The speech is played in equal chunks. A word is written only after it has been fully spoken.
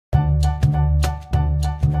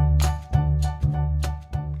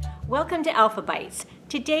Welcome to Alphabites.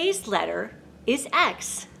 Today's letter is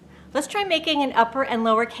X. Let's try making an upper and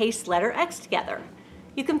lowercase letter X together.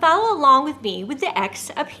 You can follow along with me with the X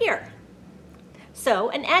up here. So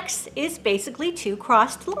an X is basically two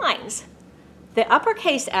crossed lines. The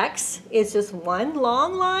uppercase X is just one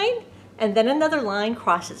long line and then another line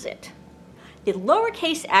crosses it. The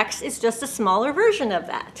lowercase x is just a smaller version of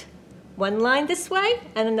that. One line this way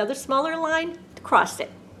and another smaller line across it.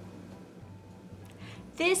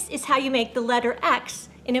 This is how you make the letter X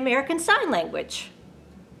in American Sign Language.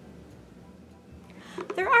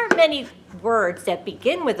 There aren't many words that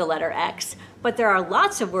begin with the letter X, but there are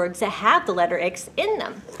lots of words that have the letter X in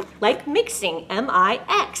them, like mixing,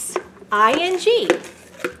 M-I-X-I-N-G.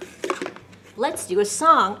 Let's do a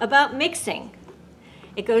song about mixing.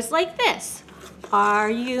 It goes like this.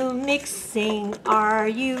 Are you mixing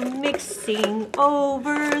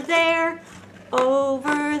over there,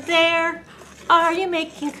 over there? Are you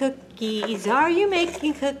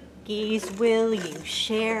making cookies, will you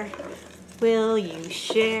share, will you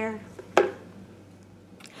share?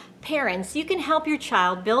 Parents, you can help your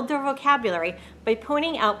child build their vocabulary by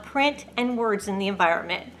pointing out print and words in the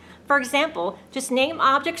environment. For example, just name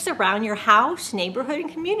objects around your house, neighborhood, and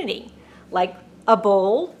community, like a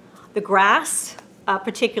bowl, the grass, a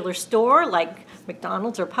particular store like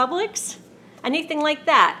McDonald's or Publix, anything like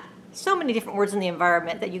that. So many different words in the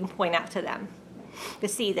environment that you can point out to them to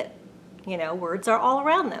see that, words are all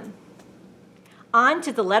around them. On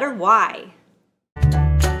to the letter Y.